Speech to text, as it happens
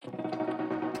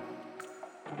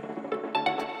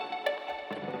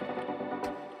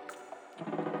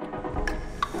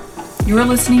You're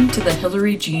listening to the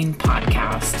Hillary Jean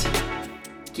podcast.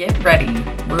 Get ready.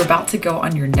 We're about to go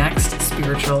on your next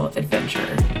spiritual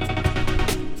adventure.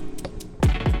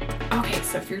 Okay,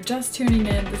 so if you're just tuning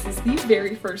in, this is the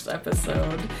very first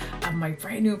episode of my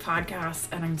brand new podcast,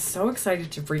 and I'm so excited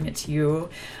to bring it to you.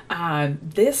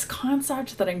 This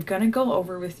concept that I'm going to go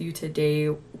over with you today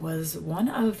was one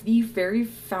of the very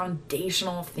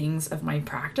foundational things of my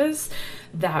practice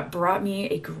that brought me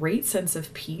a great sense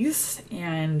of peace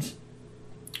and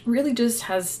really just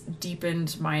has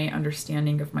deepened my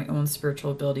understanding of my own spiritual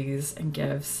abilities and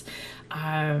gifts,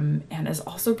 and as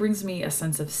also brings me a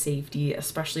sense of safety,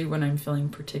 especially when I'm feeling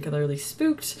particularly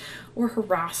spooked or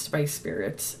harassed by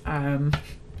spirits,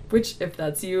 which if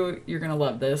that's you, you're gonna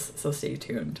love this, so stay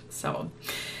tuned. So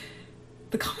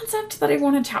the concept that I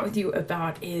want to chat with you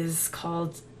about is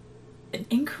called an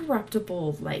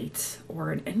incorruptible light,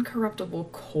 or an incorruptible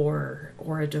core,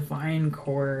 or a divine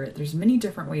core. There's many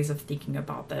different ways of thinking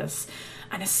about this.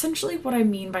 And essentially what I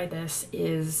mean by this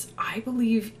is I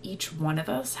believe each one of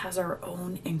us has our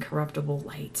own incorruptible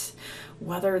light.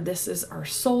 Whether this is our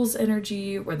soul's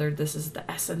energy, whether this is the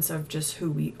essence of just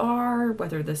who we are,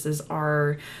 whether this is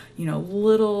our,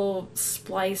 little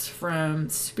splice from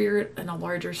spirit in a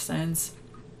larger sense,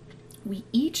 we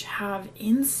each have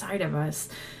inside of us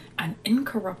an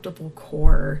incorruptible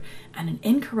core and an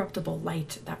incorruptible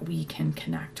light that we can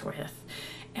connect with.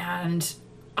 And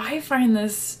I find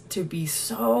this to be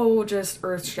so just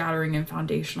earth-shattering and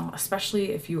foundational,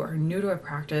 especially if you are new to a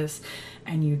practice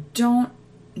and you don't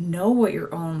know what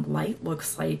your own light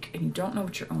looks like and you don't know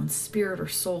what your own spirit or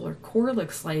soul or core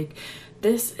looks like.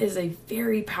 This is a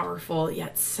very powerful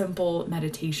yet simple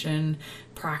meditation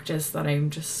practice that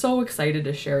I'm just so excited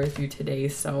to share with you today.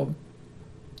 So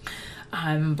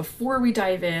before we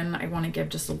dive in, I want to give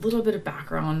just a little bit of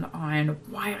background on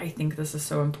why I think this is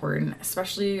so important,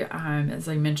 especially as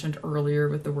I mentioned earlier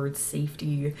with the word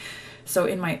safety. So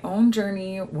in my own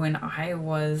journey, when I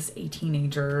was a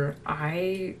teenager,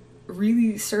 I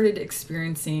really started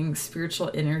experiencing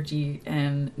spiritual energy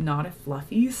in not a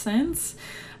fluffy sense.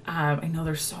 I know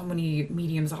there's so many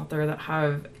mediums out there that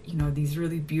have, these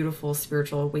really beautiful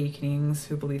spiritual awakenings,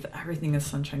 who believe that everything is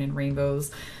sunshine and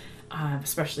rainbows.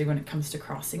 Especially when it comes to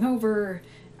crossing over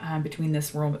between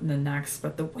this world and the next.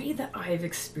 But the way that I've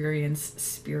experienced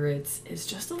spirits is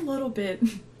just a little bit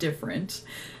different.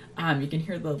 You can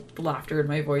hear the laughter in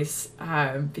my voice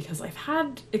because I've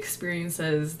had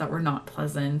experiences that were not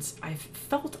pleasant. I've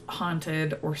felt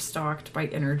haunted or stalked by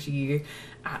energy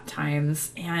at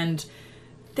times, and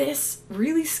this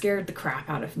really scared the crap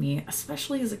out of me,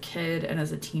 especially as a kid and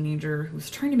as a teenager who was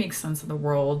trying to make sense of the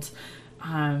world.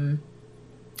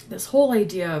 This whole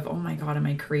idea of, oh my God, am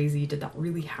I crazy? Did that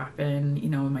really happen?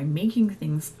 Am I making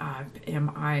things up? Do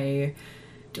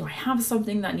I have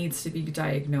something that needs to be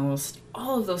diagnosed?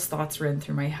 All of those thoughts ran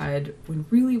through my head, when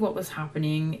really what was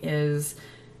happening is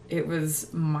it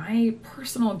was my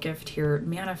personal gift here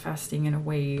manifesting in a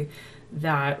way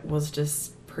that was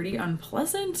just pretty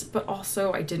unpleasant, but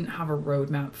also I didn't have a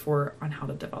roadmap on how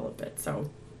to develop it. So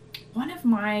one of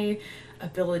my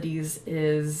abilities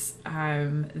is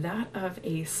that of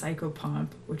a psychopomp,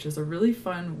 which is a really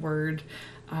fun word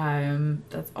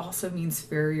that also means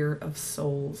farrier of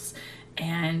souls.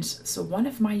 And so one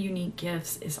of my unique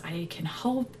gifts is I can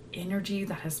help energy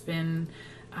that has been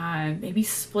maybe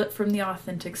split from the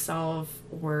authentic self,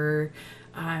 or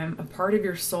a part of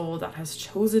your soul that has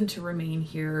chosen to remain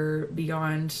here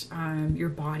beyond your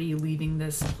body leaving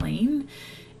this plane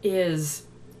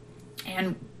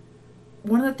and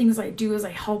one of the things I do is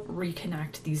I help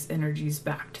reconnect these energies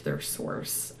back to their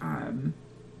source.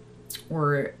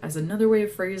 Or as another way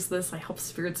of phrase this, I help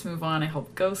spirits move on, I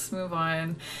help ghosts move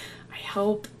on, I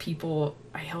help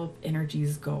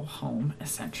energies go home,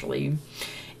 essentially.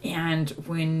 And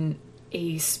when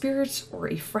a spirit or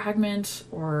a fragment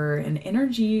or an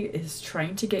energy is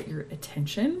trying to get your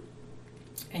attention,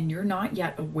 and you're not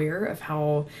yet aware of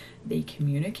how they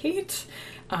communicate,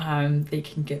 they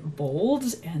can get bold,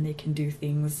 and they can do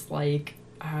things like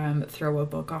throw a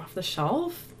book off the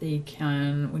shelf. They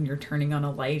can, when you're turning on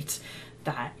a light,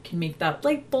 that can make that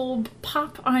light bulb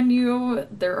pop on you.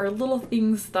 There are little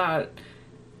things that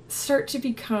start to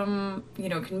become,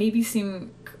 can maybe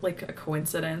seem like a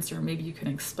coincidence, or maybe you can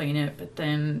explain it, but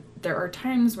then there are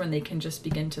times when they can just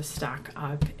begin to stack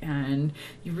up, and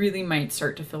you really might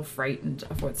start to feel frightened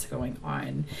of what's going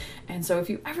on. And so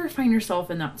if you ever find yourself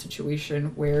in that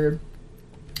situation where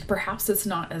perhaps it's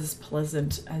not as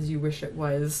pleasant as you wish it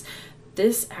was,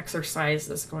 this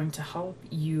exercise is going to help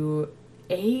you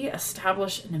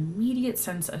establish an immediate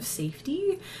sense of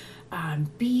safety,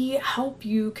 B, help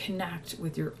you connect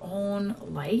with your own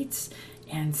light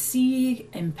and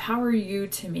empower you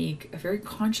to make a very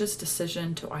conscious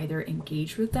decision to either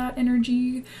engage with that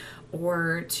energy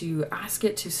or to ask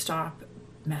it to stop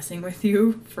messing with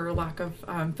you, for lack of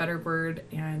better word,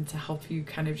 and to help you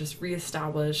kind of just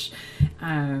reestablish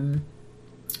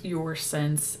your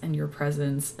sense and your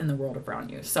presence in the world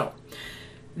around you. So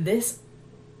this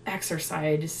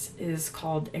exercise is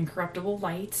called Incorruptible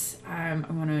Light. I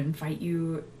want to invite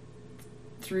you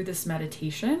through this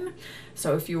meditation.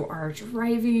 So if you are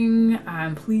driving,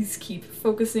 please keep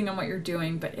focusing on what you're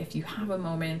doing. But if you have a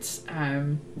moment,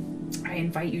 I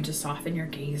invite you to soften your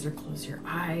gaze or close your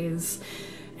eyes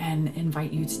and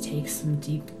invite you to take some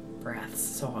deep breaths.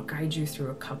 So I'll guide you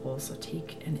through a couple. So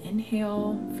take an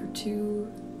inhale for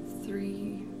 2,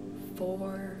 3,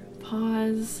 4,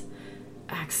 pause.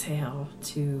 Exhale,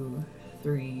 2,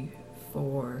 3,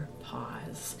 4,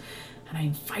 pause. And I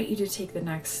invite you to take the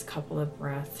next couple of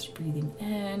breaths, breathing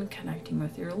in, connecting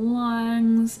with your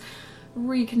lungs,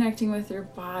 reconnecting with your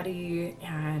body,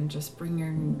 and just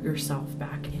bringing yourself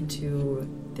back into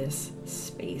this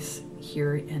space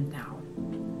here and now.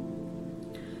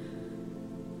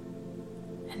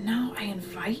 And now I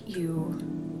invite you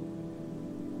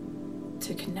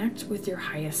to connect with your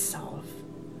highest self.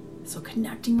 So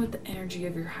connecting with the energy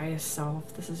of your highest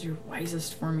self. This is your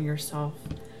wisest form of yourself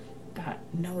that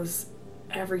knows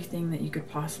everything that you could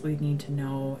possibly need to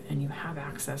know, and you have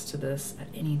access to this at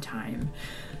any time.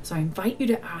 So I invite you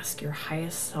to ask your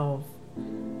highest self,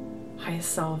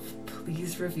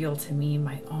 please reveal to me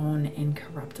my own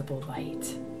incorruptible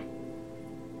light.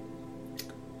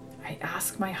 I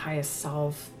ask my highest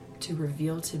self to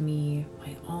reveal to me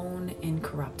my own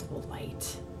incorruptible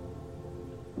light.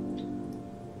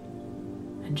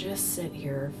 And just sit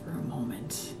here for a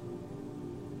moment.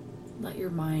 Let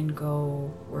your mind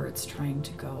go where it's trying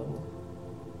to go.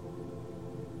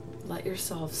 Let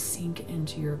yourself sink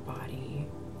into your body.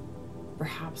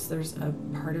 Perhaps there's a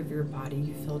part of your body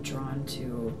you feel drawn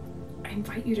to. I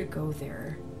invite you to go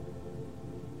there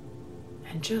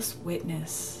and just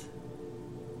witness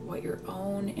what your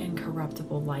own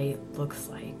incorruptible light looks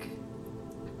like.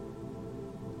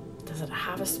 Does it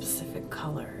have a specific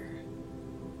color?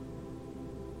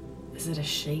 Is it a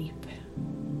shape?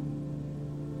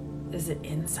 Is it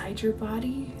inside your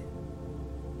body?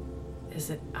 Is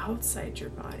it outside your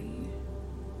body?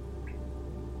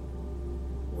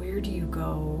 Where do you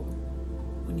go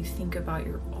when you think about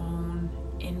your own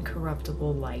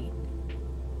incorruptible light?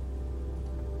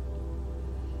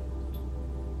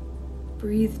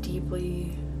 Breathe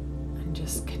deeply and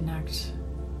just connect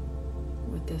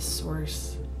with this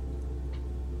source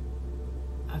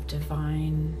of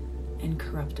divine,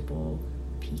 incorruptible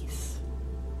peace.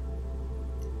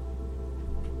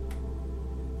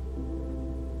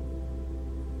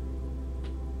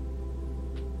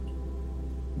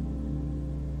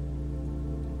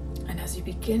 And as you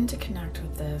begin to connect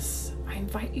with this, I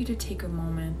invite you to take a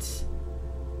moment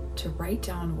to write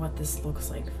down what this looks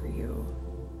like for you.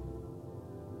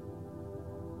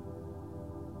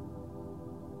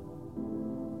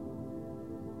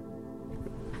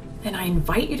 And I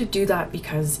invite you to do that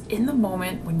because in the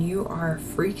moment when you are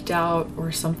freaked out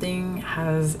or something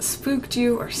has spooked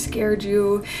you or scared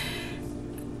you,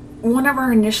 one of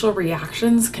our initial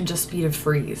reactions can just be to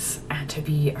freeze and to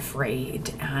be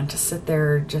afraid and to sit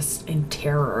there just in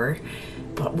terror.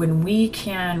 But when we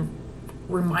can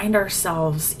remind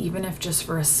ourselves, even if just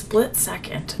for a split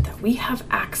second, that we have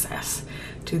access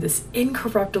to this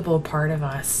incorruptible part of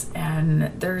us,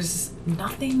 and there's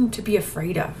nothing to be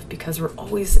afraid of because we're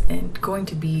always going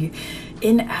to be,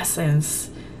 in essence,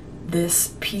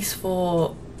 this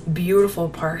peaceful, beautiful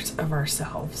part of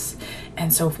ourselves.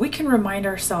 And so if we can remind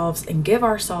ourselves and give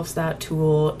ourselves that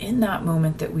tool in that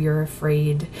moment that we are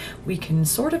afraid, we can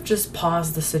sort of just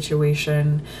pause the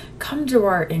situation, come to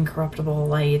our incorruptible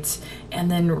light, and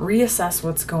then reassess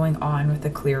what's going on with a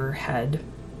clearer head.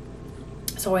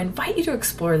 So I invite you to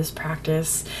explore this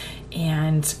practice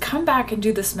and come back and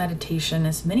do this meditation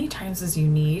as many times as you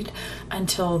need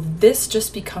until this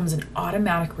just becomes an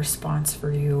automatic response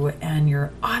for you and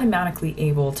you're automatically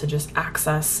able to just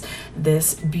access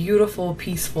this beautiful,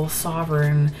 peaceful,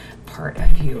 sovereign part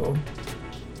of you.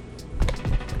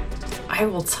 I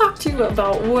will talk to you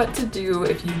about what to do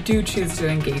if you do choose to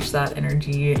engage that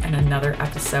energy in another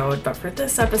episode. But for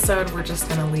this episode, we're just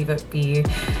going to leave it be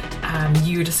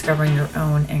you discovering your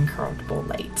own incorruptible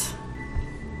light.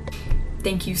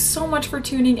 Thank you so much for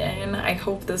tuning in. I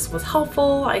hope this was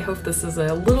helpful. I hope this is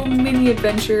a little mini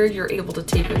adventure you're able to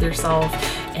take with yourself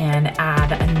and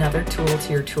add another tool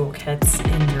to your toolkits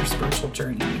in your spiritual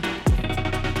journey.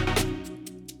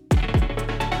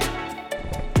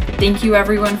 Thank you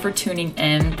everyone for tuning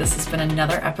in. This has been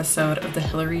another episode of the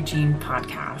Hillary Jean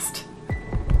podcast.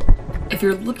 If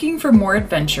you're looking for more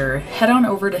adventure, head on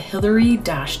over to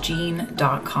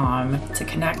hillary-jean.com to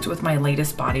connect with my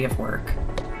latest body of work.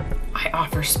 I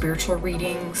offer spiritual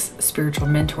readings, spiritual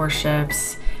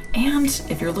mentorships, and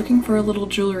if you're looking for a little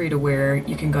jewelry to wear,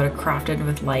 you can go to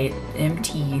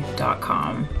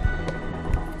craftedwithlightmt.com.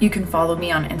 You can follow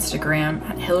me on Instagram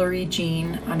at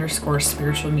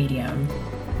HillaryJean_spiritual medium.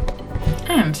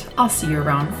 And I'll see you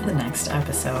around for the next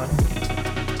episode.